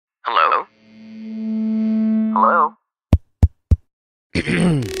Hello? Hello?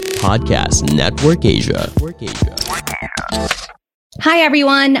 Podcast Network Asia. Hi,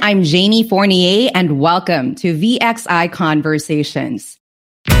 everyone. I'm Jamie Fournier, and welcome to VXI Conversations.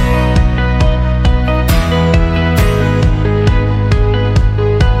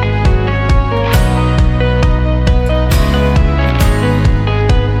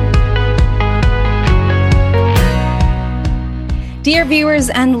 Dear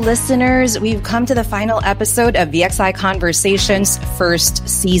viewers and listeners, we've come to the final episode of VXI Conversations first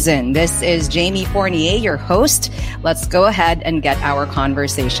season. This is Jamie Fournier, your host. Let's go ahead and get our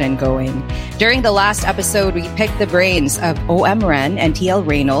conversation going. During the last episode, we picked the brains of OM Ren and TL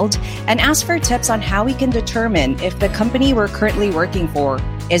Reynolds and asked for tips on how we can determine if the company we're currently working for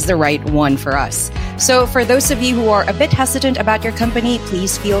is the right one for us. So for those of you who are a bit hesitant about your company,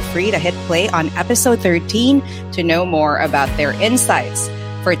 please feel free to hit play on episode 13 to know more about their insights.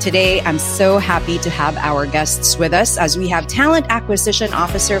 For today, I'm so happy to have our guests with us as we have Talent Acquisition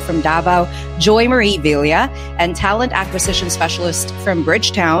Officer from Davao, Joy Marie Villa, and Talent Acquisition Specialist from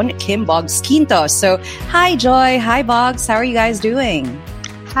Bridgetown, Kim Boggs Quinto. So hi, Joy. Hi, Boggs. How are you guys doing?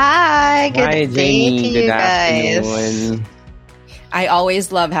 Hi, good day Jamie. to you Good guys. afternoon. I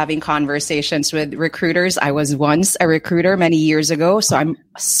always love having conversations with recruiters. I was once a recruiter many years ago, so I'm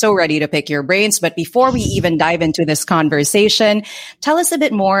so ready to pick your brains. But before we even dive into this conversation, tell us a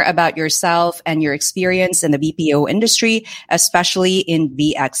bit more about yourself and your experience in the BPO industry, especially in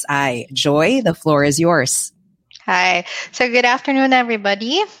VXI. Joy, the floor is yours. Hi. So good afternoon,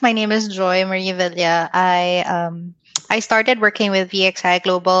 everybody. My name is Joy Marie Villa. I started working with VXI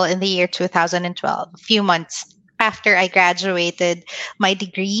Global in the year 2012, a few months after I graduated my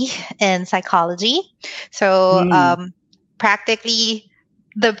degree in psychology. So practically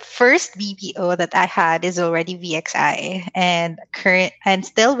the first BPO that I had is already VXI and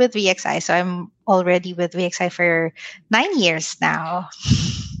still with VXI. So I'm already with VXI for 9 years now.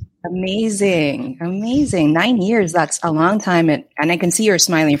 Amazing. 9 years. That's a long time. And I can see you're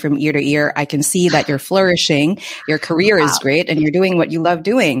smiling from ear to ear. I can see that you're flourishing. Your career is great and you're doing what you love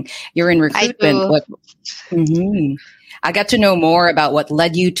doing. You're in recruitment. I got to know more about what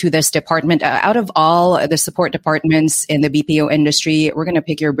led you to this department. Out of all the support departments in the BPO industry, we're going to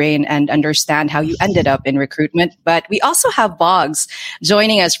pick your brain and understand how you ended up in recruitment. But we also have Boggs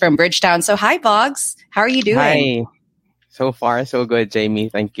joining us from Bridgetown. So hi, Boggs. How are you doing? Hi. So far, so good, Jamie.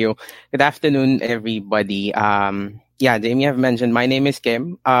 Thank you. Good afternoon, everybody. Jamie, I've mentioned my name is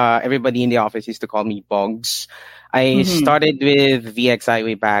Kim. Everybody in the office used to call me Boggs. I started with VXI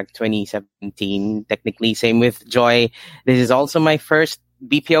way back 2017. Technically, same with Joy. This is also my first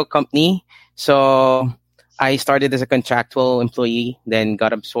BPO company. So I started as a contractual employee, then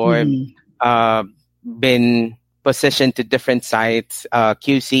got absorbed, been positioned to different sites,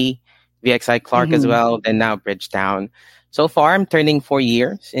 QC, VXI Clark as well, and now Bridgetown. So far, I'm turning 4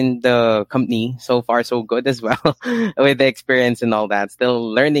 years in the company. So far, so good as well with the experience and all that.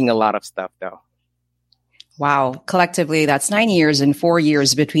 Still learning a lot of stuff, though. Wow. Collectively, that's 9 years and 4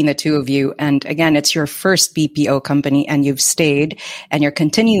 years between the two of you. And again, it's your first BPO company and you've stayed and you're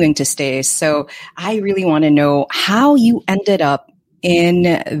continuing to stay. So I really want to know how you ended up in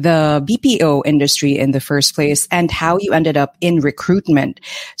the BPO industry in the first place and how you ended up in recruitment.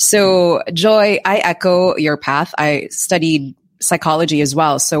 So Joy, I echo your path. I studied psychology as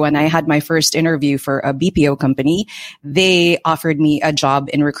well. So when I had my first interview for a BPO company, they offered me a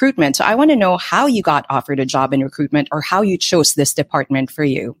job in recruitment. So I want to know how you got offered a job in recruitment or how you chose this department for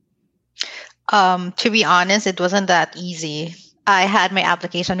you. To be honest, it wasn't that easy. I had my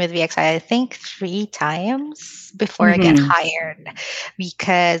application with VXI, I think 3 times before I got hired.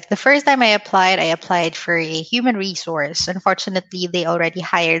 Because the first time I applied for a human resource. Unfortunately, they already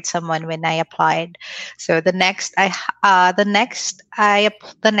hired someone when I applied. So the next time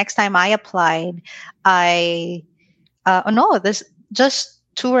I applied, this just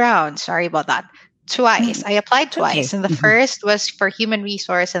 2 rounds. Sorry about that. Twice. I applied twice. Okay. And the first was for human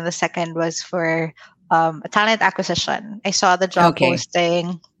resource and the second was for a talent acquisition. I saw the job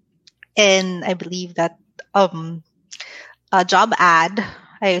posting in, I believe that a job ad.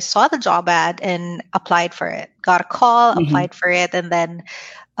 I saw the job ad and applied for it. Got a call, applied for it, and then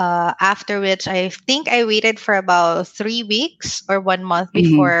after which I think I waited for about 3 weeks or 1 month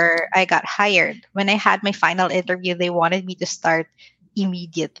before I got hired. When I had my final interview, they wanted me to start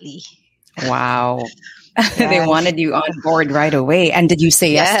immediately. Wow. They wanted you on board right away. And did you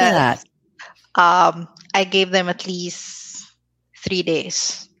say yes to that? I gave them at least 3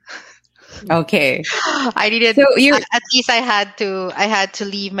 days. Okay. I needed So you're at least I had to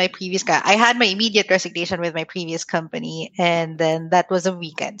leave my previous guy. I had my immediate resignation with my previous company, and then that was a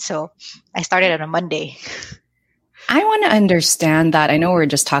weekend. So I started on a Monday. I want to understand that. I know we're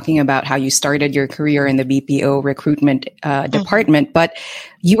just talking about how you started your career in the BPO recruitment department, but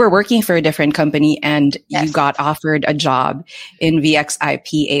you were working for a different company and you got offered a job in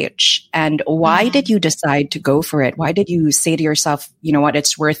VXIPH. And why did you decide to go for it? Why did you say to yourself, you know what,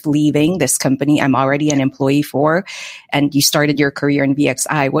 it's worth leaving this company I'm already an employee for, and you started your career in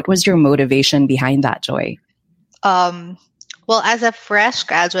VXI? What was your motivation behind that, Joy? Well, as a fresh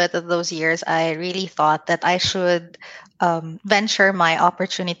graduate of those years, I really thought that I should venture my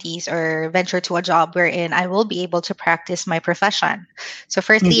opportunities or venture to a job wherein I will be able to practice my profession. So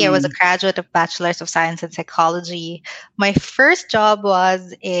firstly, I was a graduate of Bachelor's of Science in Psychology. My first job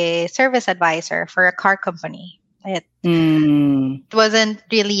was a service advisor for a car company. It wasn't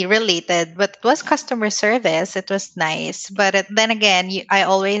really related, but it was customer service. It was nice. But then again, I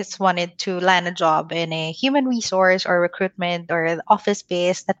always wanted to land a job in a human resource or recruitment or office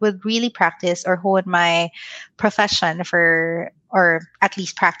space that would really practice or hone my profession or at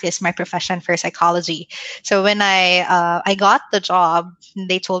least practice my profession for psychology. So when I got the job,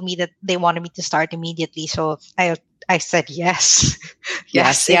 they told me that they wanted me to start immediately. So I said yes.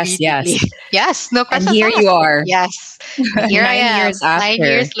 Yes. Yes, no question. And here you are. Yes. Here I am. Years after. 9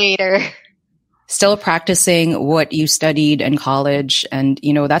 years later. Still practicing what you studied in college. And,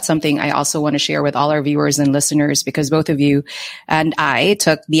 you know, that's something I also want to share with all our viewers and listeners, because both of you and I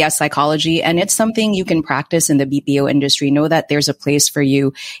took BS psychology, and it's something you can practice in the BPO industry. Know that there's a place for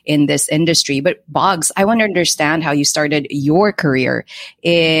you in this industry. But Boggs, I want to understand how you started your career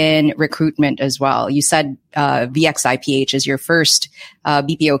in recruitment as well. You said VXIPH is your first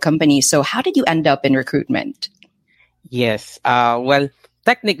BPO company. So how did you end up in recruitment? Yes. Well,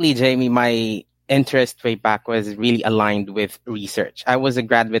 technically, Jamie, my interest way back was really aligned with research. I was a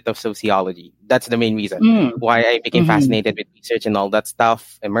graduate of sociology. That's the main reason why I became fascinated with research and all that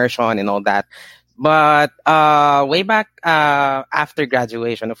stuff, immersion and all that. But way back after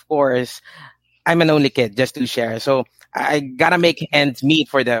graduation, of course, I'm an only kid, just to share. So I gotta make ends meet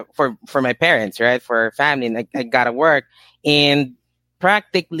for my parents, right? For family, and I gotta work. And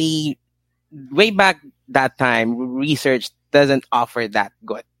practically, way back that time, research doesn't offer that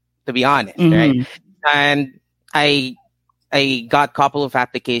good, to be honest, right? And I got a couple of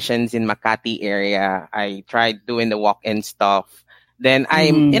applications in Makati area. I tried doing the walk-in stuff. Then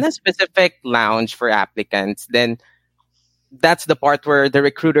I'm in a specific lounge for applicants. Then that's the part where the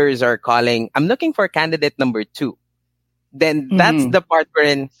recruiters are calling, I'm looking for candidate number 2. Then that's the part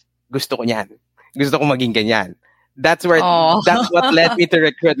wherein gusto ko niyan. Gusto ko maging ganyan. That's what led me to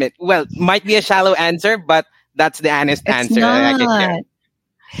recruitment. Well, might be a shallow answer, but that's the honest answer I can share.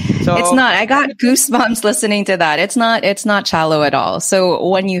 So it's not. I got goosebumps listening to that. It's not shallow at all. So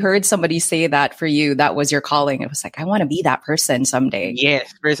when you heard somebody say that for you, that was your calling. It was like, I want to be that person someday.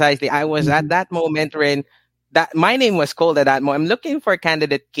 Yes, precisely. I was at that moment when that my name was called at that moment. I'm looking for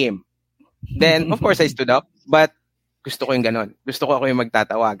candidate Kim. Then, of course, I stood up, but gusto ko yung ganon. Gusto ko ako yung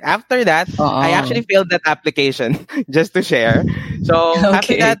magtatawag. After that, I actually failed that application, just to share. So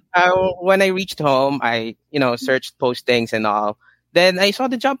after that, when I reached home, I, searched postings and all. Then I saw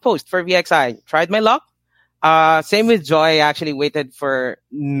the job post for VXI. Tried my luck. Same with Joy. I actually waited for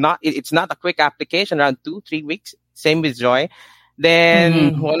it's not a quick application, around 2-3 weeks. Same with Joy.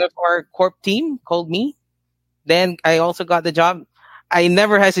 Then one of our corp team called me. Then I also got the job. I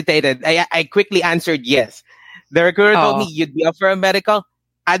never hesitated. I quickly answered yes. The recruiter told me, you'd be up for a medical.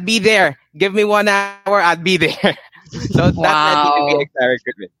 I'd be there. Give me 1 hour. I'd be there. So that led me to VXI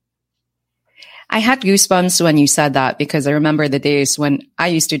recruitment. I had goosebumps when you said that, because I remember the days when I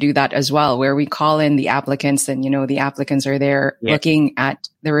used to do that as well, where we call in the applicants and, the applicants are there looking at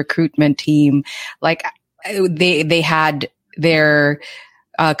the recruitment team. Like they had their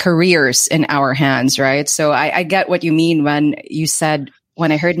careers in our hands, right? So I get what you mean when you said,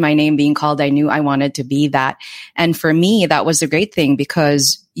 when I heard my name being called, I knew I wanted to be that. And for me, that was a great thing,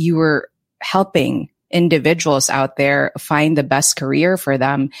 because you were helping individuals out there find the best career for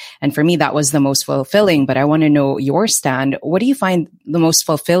them. And for me, that was the most fulfilling. But I want to know your stand. What do you find the most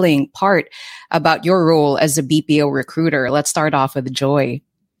fulfilling part about your role as a BPO recruiter? Let's start off with Joy.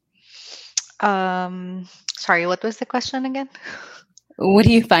 Sorry, what was the question again? What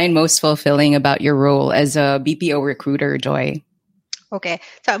do you find most fulfilling about your role as a BPO recruiter, Joy? Okay,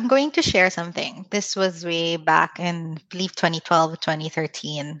 so I'm going to share something. This was way back in, I believe, 2012,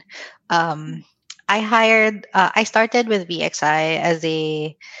 2013. I started with VXI as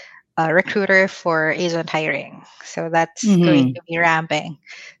a recruiter for agent hiring. So that's going to be ramping.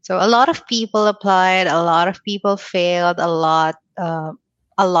 So a lot of people applied, a lot of people failed, a lot of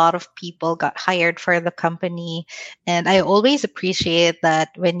people got hired for the company. And I always appreciate that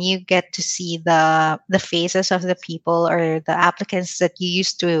when you get to see the faces of the people or the applicants that you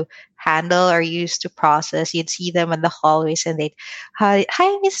used to handle or used to process, you'd see them in the hallways and they'd, hi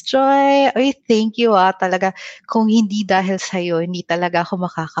Miss Joy, ay, thank you talaga. Kung hindi dahil sa'yo, hindi talaga ako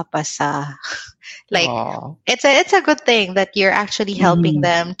makakapasa. Like, aww. It's a good thing that you're actually helping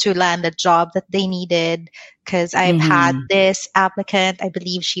them to land a job that they needed. Because I've had this applicant, I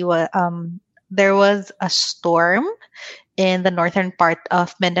believe she was, there was a storm in the northern part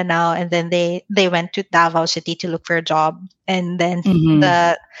of Mindanao, and then they went to Davao City to look for a job. And then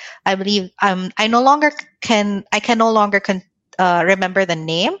I believe, I can no longer remember the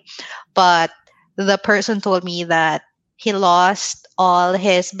name, but the person told me that he lost all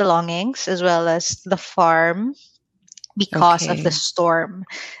his belongings as well as the farm because of the storm.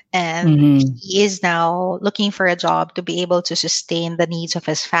 And he is now looking for a job to be able to sustain the needs of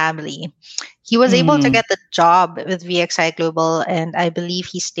his family. He was able to get the job with VXI Global, and I believe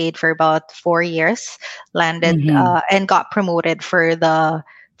he stayed for about 4 years, landed and got promoted for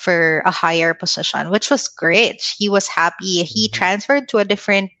a higher position, which was great. He was happy. He transferred to a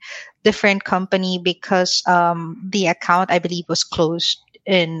different company because the account, I believe, was closed.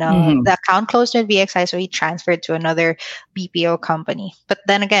 The account closed in VXI, so he transferred to another BPO company. But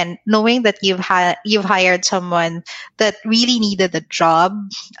then again, knowing that you've hired someone that really needed the job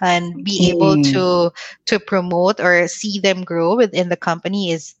and be able to promote or see them grow within the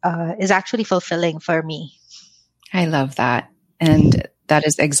company is actually fulfilling for me. I love that. And that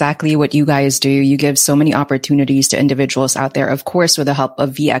is exactly what you guys do. You give so many opportunities to individuals out there, of course, with the help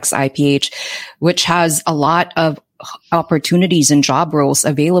of VXIPH, which has a lot of opportunities and job roles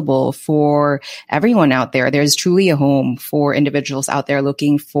available for everyone out there. There's truly a home for individuals out there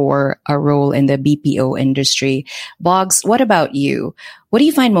looking for a role in the BPO industry. Boggs, what about you? What do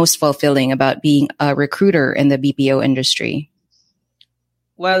you find most fulfilling about being a recruiter in the BPO industry?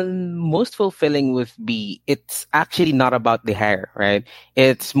 Well, most fulfilling would be, it's actually not about the hire, right?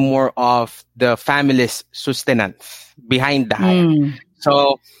 It's more of the family's sustenance behind the hire.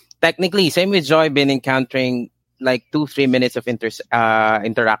 So technically, same with Joy, been encountering like 2-3 minutes of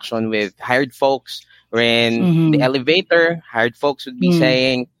interaction with hired folks. We're in the elevator, hired folks would be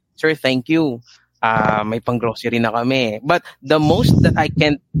saying, "Sir, thank you. May pang-grocery na kami." But the most that I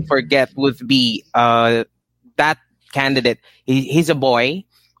can't forget would be that candidate. He's a boy.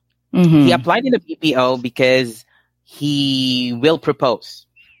 He applied in the BPO because he will propose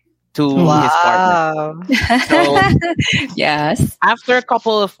to his partner. So, yes. After a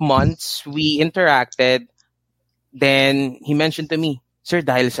couple of months, we interacted. Then he mentioned to me, "Sir,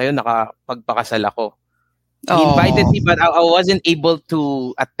 dahil sa'yo nakapagpakasal ako." He invited me, but I wasn't able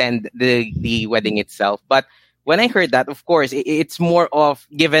to attend the wedding itself. But when I heard that, of course, it's more of,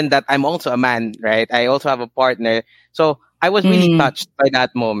 given that I'm also a man, right? I also have a partner. So I was really touched by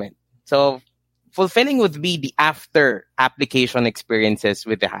that moment. So fulfilling would be the after application experiences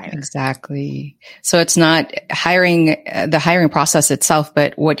with the hire. Exactly. So it's not the hiring process itself,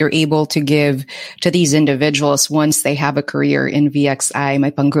 but what you're able to give to these individuals once they have a career in VXI,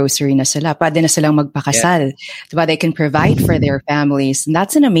 may pang-grocery na sila, pwede na silang magpakasal. Diba? They can provide for their families. And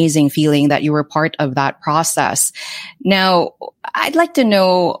that's an amazing feeling that you were part of that process. Now, I'd like to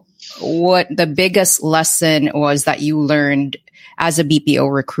know what the biggest lesson was that you learned as a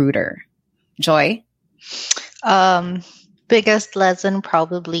BPO recruiter. Joy? Biggest lesson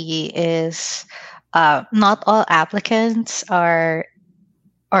probably is not all applicants really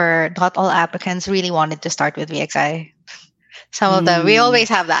wanted to start with VXI. Some of them, we always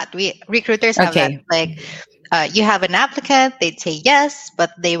have that. Recruiters have that. Like, you have an applicant, they'd say yes,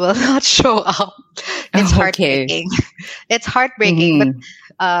 but they will not show up. It's heartbreaking. It's heartbreaking,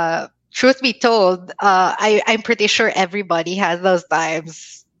 but truth be told, I'm pretty sure everybody has those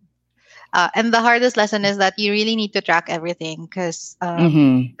times. And the hardest lesson is that you really need to track everything because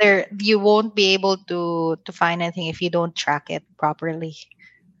you won't be able to find anything if you don't track it properly.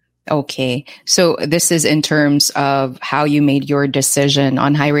 Okay. So this is in terms of how you made your decision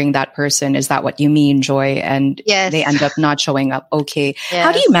on hiring that person. Is that what you mean, Joy? And they end up not showing up. Okay. Yes.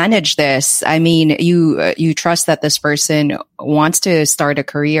 How do you manage this? I mean, you trust that this person wants to start a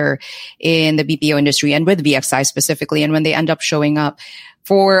career in the BPO industry and with VXI specifically. And when they end up showing up,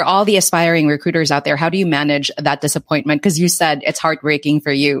 for all the aspiring recruiters out there, how do you manage that disappointment? Because you said it's heartbreaking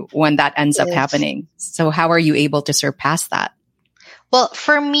for you when that ends up happening. So how are you able to surpass that? Well,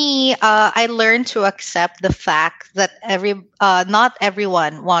 for me, I learned to accept the fact that not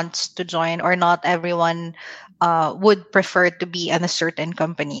everyone wants to join, or not everyone would prefer to be in a certain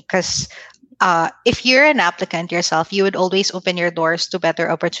company. Because if you're an applicant yourself, you would always open your doors to better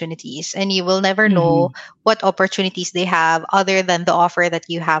opportunities, and you will never know what opportunities they have other than the offer that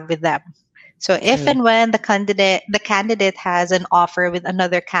you have with them. So if and when the candidate has an offer with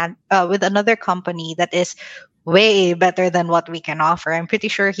another company that is way better than what we can offer, I'm pretty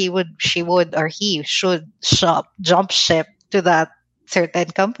sure she would, or he should jump ship to that certain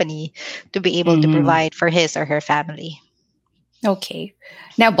company to be able to provide for his or her family. Okay.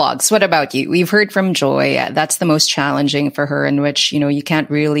 Now, Boggs, what about you? We've heard from Joy. That's the most challenging for her, in which, you can't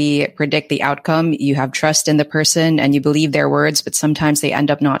really predict the outcome. You have trust in the person and you believe their words, but sometimes they end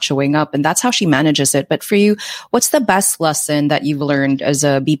up not showing up. And that's how she manages it. But for you, what's the best lesson that you've learned as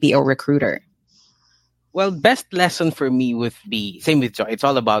a BPO recruiter? Well, best lesson for me would be same with Joy. It's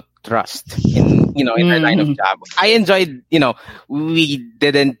all about trust in our line of job. I enjoyed, we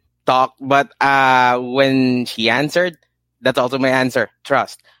didn't talk, but when she answered, that's also my answer,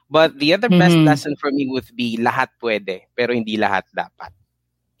 trust. But the other best lesson for me would be lahat pwede, pero hindi lahat dapat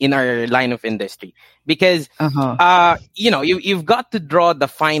in our line of industry. Because, you've got to draw the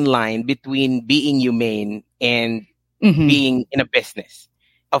fine line between being humane and being in a business.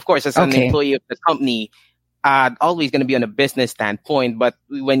 Of course, as an employee of the company, always going to be on a business standpoint. But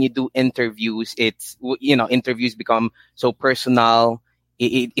when you do interviews, interviews become so personal.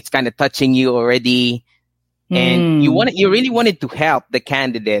 It's kind of touching you already. And you really wanted to help the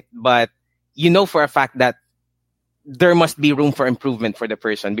candidate, but for a fact that there must be room for improvement for the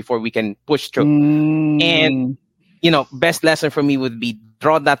person before we can push through. And, best lesson for me would be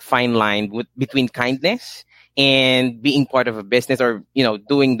draw that fine line between kindness and being part of a business, or,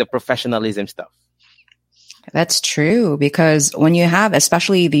 doing the professionalism stuff. That's true, because when you have,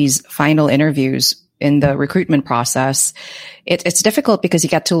 especially these final interviews in the recruitment process, it's difficult because you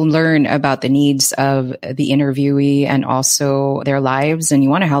get to learn about the needs of the interviewee and also their lives, and you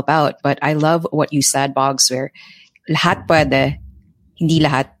want to help out. But I love what you said, Boggs, where lahat pwede, hindi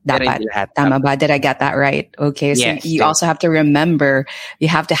lahat dapat. Tama ba? Did I get that right? Okay. So you also have to remember, you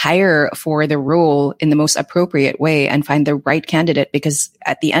have to hire for the role in the most appropriate way and find the right candidate, because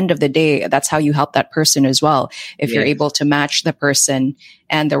at the end of the day, that's how you help that person as well. If you're able to match the person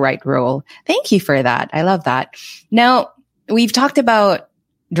and the right role. Thank you for that. I love that. Now, we've talked about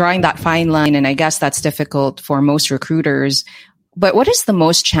drawing that fine line, and I guess that's difficult for most recruiters. But what is the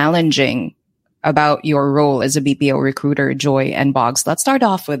most challenging about your role as a BPO recruiter, Joy and Boggs? Let's start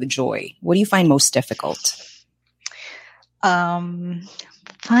off with Joy. What do you find most difficult? Find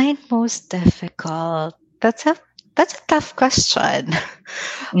most difficult. That's a tough question.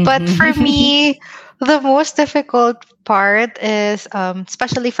 But for me, the most difficult part is,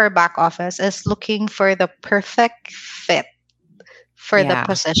 especially for back office, is looking for the perfect fit for the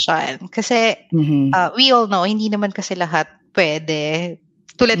position. Kasi we all know, hindi naman kasi lahat pwede.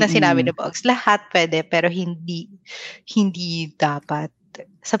 Tulad na sinabi ni Boggs, lahat pwede, pero hindi dapat.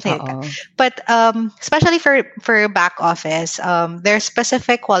 Something like that. But especially for back office, there are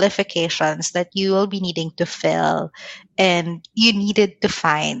specific qualifications that you will be needing to fill, and you needed to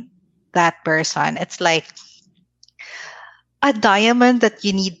find that person. It's like a diamond that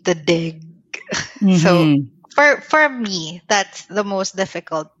you need to dig. So for me, that's the most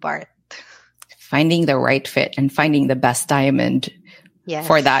difficult part. Finding the right fit and finding the best diamond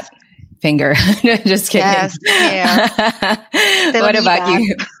for that finger. Just kidding. Yes, yeah. What about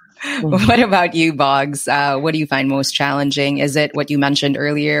you? What about you, Boggs? What do you find most challenging? Is it what you mentioned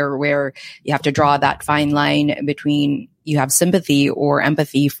earlier, where you have to draw that fine line between you have sympathy or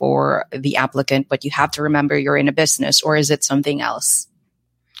empathy for the applicant, but you have to remember you're in a business, or is it something else?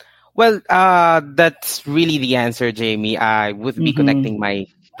 Well, that's really the answer, Jamie. I would be connecting my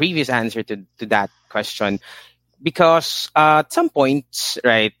previous answer to that question, because at some point,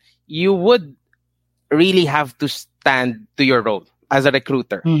 right, you would really have to stand to your role as a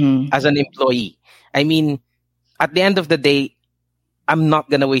recruiter, as an employee. I mean, at the end of the day, I'm not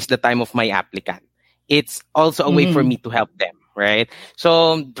going to waste the time of my applicant. It's also a way for me to help them, right?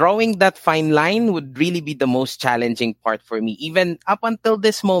 So drawing that fine line would really be the most challenging part for me, even up until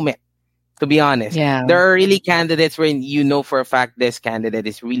this moment, to be honest. Yeah. There are really candidates where you know for a fact this candidate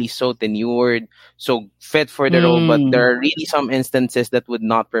is really so tenured, so fit for the role, but there are really some instances that would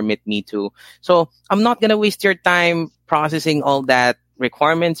not permit me to. So I'm not going to waste your time processing all that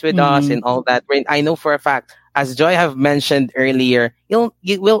requirements with us and all that. I know for a fact, as Joy have mentioned earlier, you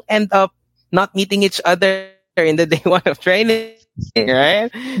will end up not meeting each other in the day one of training. Right?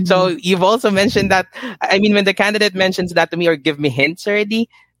 So you've also mentioned that, I mean, when the candidate mentions that to me or give me hints already,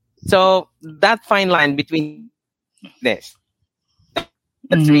 so that fine line between this,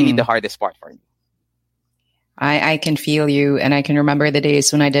 that's really the hardest part for me. I can feel you, and I can remember the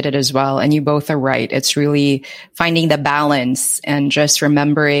days when I did it as well. And you both are right. It's really finding the balance and just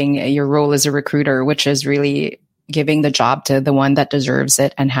remembering your role as a recruiter, which is really giving the job to the one that deserves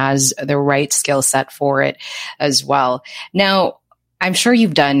it and has the right skill set for it as well. Now, I'm sure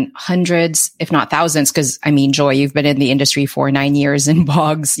you've done hundreds, if not thousands, because I mean, Joy, you've been in the industry for 9 years, and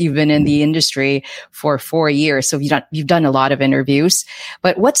Boggs, you've been in the industry for 4 years. So you've done a lot of interviews.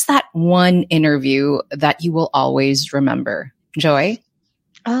 But what's that one interview that you will always remember? Joy?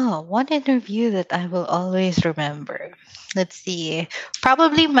 Oh, one interview that I will always remember. Let's see.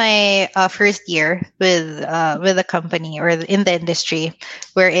 Probably my first year with a company or in the industry,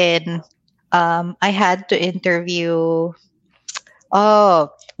 wherein I had to interview. Oh,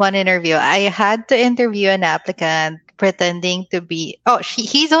 one interview. I had to interview an applicant pretending to be.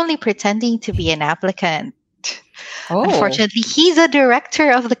 He's only pretending to be an applicant. Oh. Unfortunately, he's a director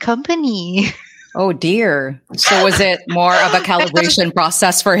of the company. Oh dear. So was it more of a calibration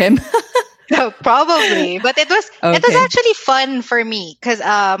process for him? No, probably, but it was actually fun for me because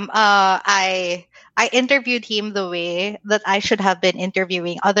I interviewed him the way that I should have been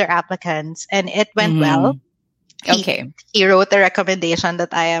interviewing other applicants, and it went well. He wrote a recommendation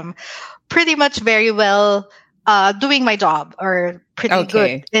that I am pretty much very well doing my job, or pretty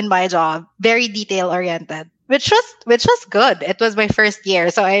good in my job, very detail oriented, which was good. It was my first year,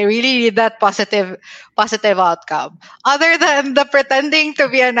 so I really need that positive outcome. Other than the pretending to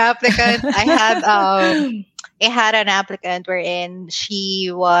be an applicant, I had an applicant wherein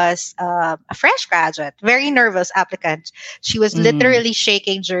she was a fresh graduate, very nervous applicant. She was literally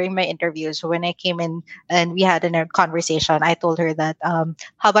shaking during my interview. So when I came in and we had a conversation, I told her that,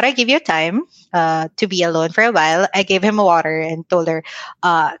 how about I give you time to be alone for a while? I gave him a water and told her,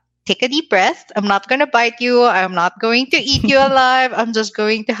 take a deep breath. I'm not going to bite you. I'm not going to eat you alive. I'm just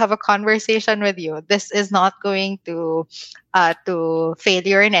going to have a conversation with you. This is not going to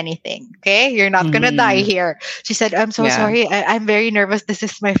failure in anything. Okay. You're not going to die here. She said, I'm so sorry. I'm very nervous. This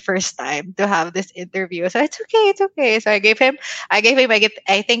is my first time to have this interview. So it's okay. So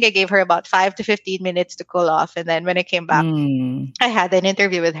I think I gave her about 5 to 15 minutes to cool off. And then when I came back, I had an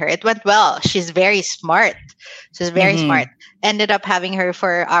interview with her. It went well. She's very smart. Smart. Ended up having her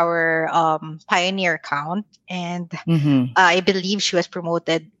for our Pioneer account. And I believe she was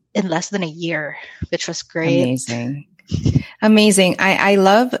promoted in less than a year, which was great. Amazing. I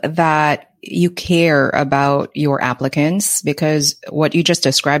love that you care about your applicants, because what you just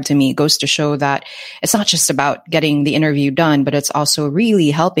described to me goes to show that it's not just about getting the interview done, but it's also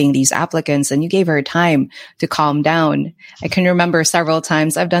really helping these applicants. And you gave her time to calm down. I can remember several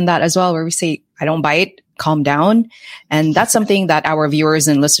times I've done that as well, where we say, I don't bite, calm down. And that's something that our viewers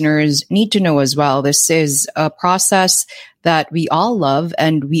and listeners need to know as well. This is a process that we all love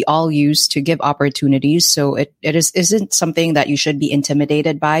and we all use to give opportunities. So it isn't something that you should be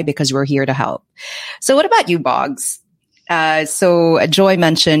intimidated by, because we're here to help. So what about you, Boggs? So Joy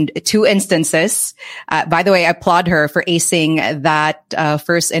mentioned 2 instances. By the way, I applaud her for acing that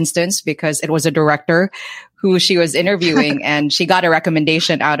first instance, because it was a director who she was interviewing and she got a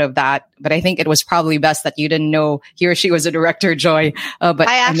recommendation out of that. But I think it was probably best that you didn't know he or she was a director, Joy. But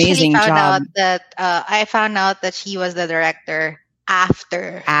I actually amazing found job. out that I found out that she was the director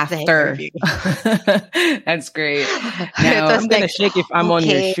after the interview. That's great. Now, I'm going to shake if I'm on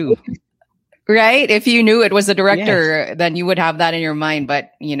your shoe. Right? If you knew it was a director, then you would have that in your mind.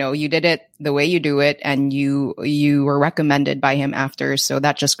 But, you did it the way you do it, and you were recommended by him after. So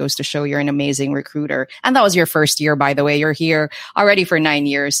that just goes to show you're an amazing recruiter. And that was your first year, by the way. You're here already for 9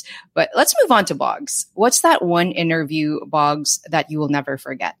 years. But let's move on to Boggs. What's that one interview, Boggs, that you will never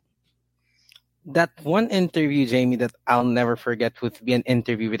forget? That one interview, Jamie, that I'll never forget would be an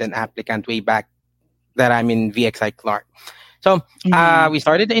interview with an applicant way back that I'm in VXI Clark. So we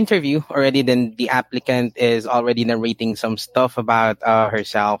started the interview already. Then the applicant is already narrating some stuff about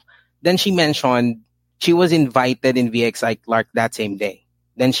herself. Then she mentioned she was invited in VXI Clark that same day.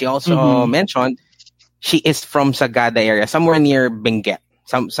 Then she also mentioned she is from Sagada area, somewhere near Benguet,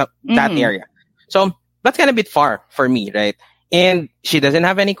 that area. So that's kind of a bit far for me, right? And she doesn't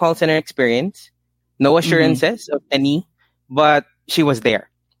have any call center experience, no assurances of any, but she was there.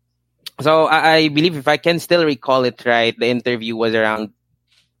 So I believe, if I can still recall it right, the interview was around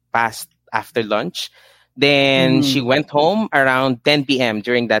past after lunch. Then she went home around 10 p.m.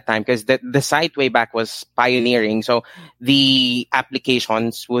 during that time, because the site way back was pioneering. So the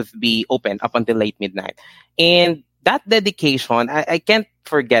applications would be open up until late midnight. And that dedication, I can't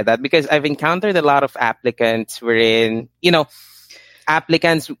forget that, because I've encountered a lot of applicants wherein,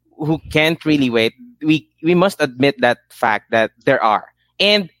 applicants who can't really wait. We must admit that fact that there are.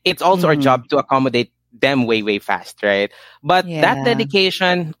 And it's also our job to accommodate them way, way fast, right? But that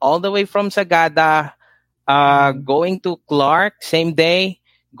dedication all the way from Sagada, going to Clark same day,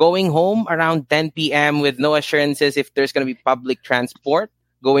 going home around 10 p.m. with no assurances if there's going to be public transport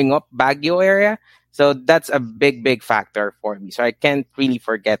going up Baguio area. So that's a big, big factor for me. So I can't really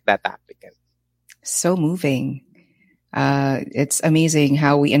forget that applicant. So moving. It's amazing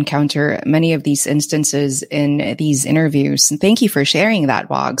how we encounter many of these instances in these interviews. And thank you for sharing that,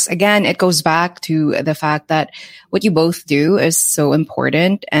 Boggs. Again, it goes back to the fact that what you both do is so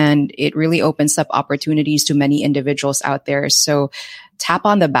important, and it really opens up opportunities to many individuals out there. So tap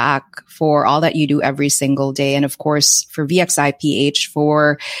on the back for all that you do every single day. And of course, for VXIPH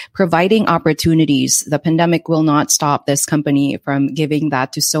for providing opportunities. The pandemic will not stop this company from giving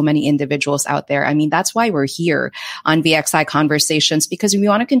that to so many individuals out there. I mean, that's why we're here on VXI Conversations, because we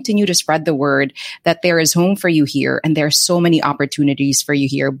want to continue to spread the word that there is home for you here and there are so many opportunities for you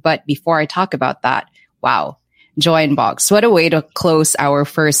here. But before I talk about that, wow. Joy and Boggs, what a way to close our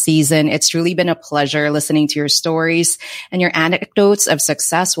first season. It's truly been a pleasure listening to your stories, and your anecdotes of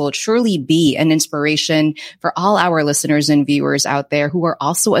success will truly be an inspiration for all our listeners and viewers out there who are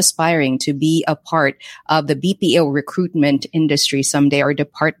also aspiring to be a part of the BPO recruitment industry someday, or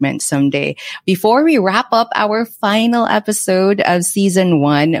department someday. Before we wrap up our final episode of season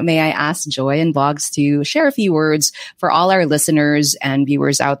 1, may I ask Joy and Boggs to share a few words for all our listeners and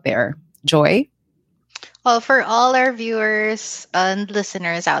viewers out there. Joy? Well, for all our viewers and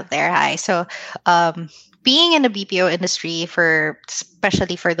listeners out there, hi. So, being in the BPO industry,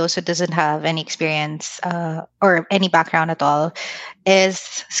 especially for those who doesn't have any experience or any background at all,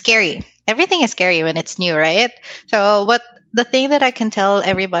 is scary. Everything is scary when it's new, right? So, the thing that I can tell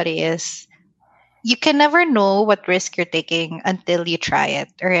everybody is, you can never know what risk you're taking until you try it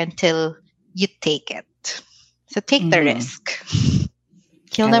or until you take it. So, take the risk.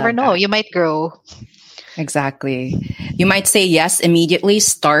 You'll never know. You might grow. Exactly. You might say yes immediately,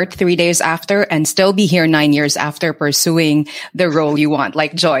 start 3 days after, and still be here 9 years after pursuing the role you want,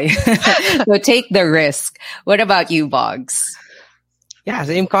 like Joy. So take the risk. What about you, Boggs? Yeah,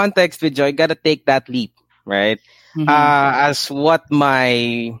 same context with Joy. Gotta take that leap, right? As what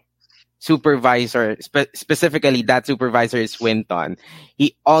my supervisor, specifically that supervisor is Winton,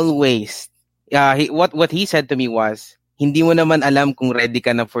 he always, what he said to me was, hindi mo naman alam kung ready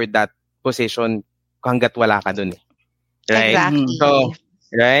ka na for that position hanggat wala ka dun eh. Right? Exactly. So,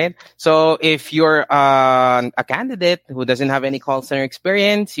 right? So, if you're a candidate who doesn't have any call center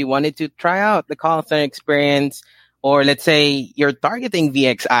experience, you wanted to try out the call center experience, or let's say you're targeting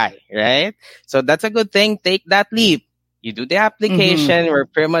VXI, right? So, that's a good thing. Take that leap. You do the application. We're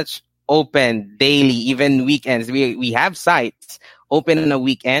pretty much open daily, even weekends. We have sites open on a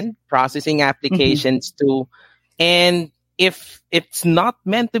weekend, processing applications too. And if it's not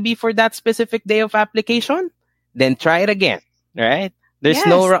meant to be for that specific day of application, then try it again, right? There's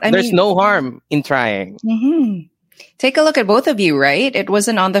no harm in trying. Take a look at both of you, right? It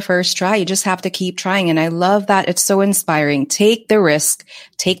wasn't on the first try. You just have to keep trying. And I love that. It's so inspiring. Take the risk.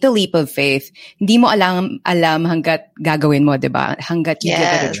 Take the leap of faith. Hindi mo alam hanggat gagawin mo, diba? Hanggat you give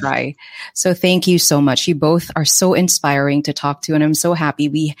it a try. So thank you so much. You both are so inspiring to talk to. And I'm so happy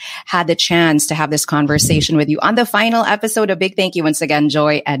we had the chance to have this conversation with you on the final episode. A big thank you once again,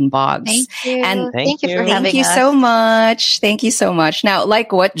 Joy and Boggs. Thank you. And thank you for having us. Thank you so much. Thank you so much. Now,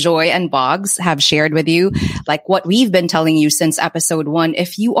 like what Joy and Boggs have shared with you, like what we've been telling you since episode 1,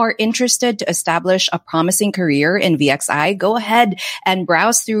 if you are interested to establish a promising career in VXI, go ahead and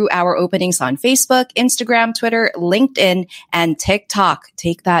browse through our openings on Facebook, Instagram, Twitter, LinkedIn, and TikTok.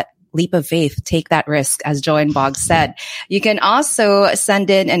 Take that leap of faith, take that risk, as Joy and Boggs said. You can also send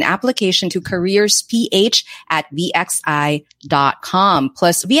in an application to careersph@vxi.com.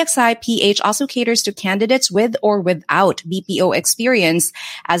 Plus, VXI PH also caters to candidates with or without BPO experience,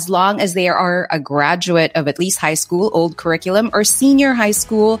 as long as they are a graduate of at least high school, old curriculum, or senior high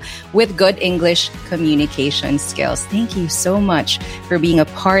school with good English communication skills. Thank you so much for being a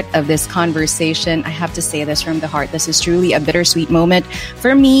part of this conversation. I have to say this from the heart. This is truly a bittersweet moment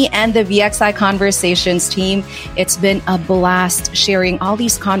for me and the VXI Conversations team. It's been a blast sharing all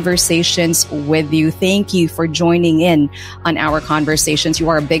these conversations with you. Thank you for joining in on our conversations. You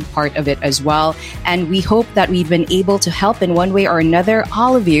are a big part of it as well. And we hope that we've been able to help in one way or another,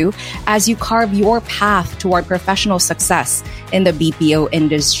 all of you, as you carve your path toward professional success in the BPO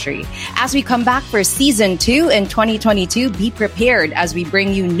industry. As we come back for season 2 in 2022, be prepared as we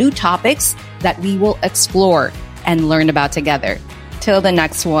bring you new topics that we will explore and learn about together. Till the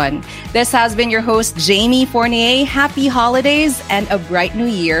next one. This has been your host, Jamie Fournier. Happy holidays and a bright new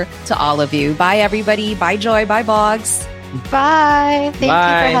year to all of you. Bye, everybody. Bye, Joy. Bye, Boggs. Bye. Thank you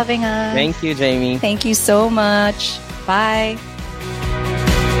for having us. Thank you, Jamie. Thank you so much. Bye.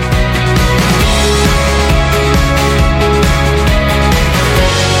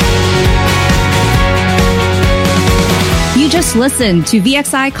 You just listened to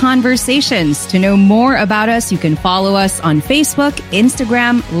VXI Conversations. To know more about us, you can follow us on Facebook,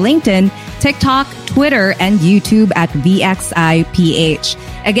 Instagram, LinkedIn, TikTok, Twitter, and YouTube at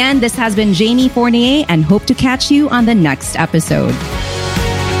VXIPH. Again, this has been Jamie Fournier, and hope to catch you on the next episode.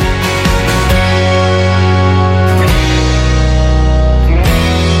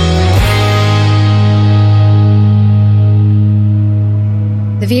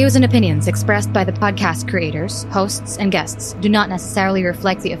 The views and opinions expressed by the podcast creators, hosts, and guests do not necessarily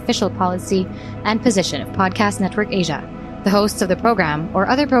reflect the official policy and position of Podcast Network Asia, the hosts of the program, or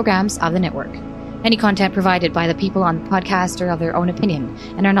other programs of the network. Any content provided by the people on the podcast are of their own opinion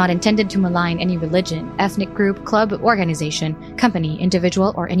and are not intended to malign any religion, ethnic group, club, organization, company,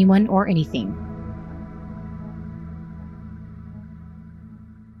 individual, or anyone or anything.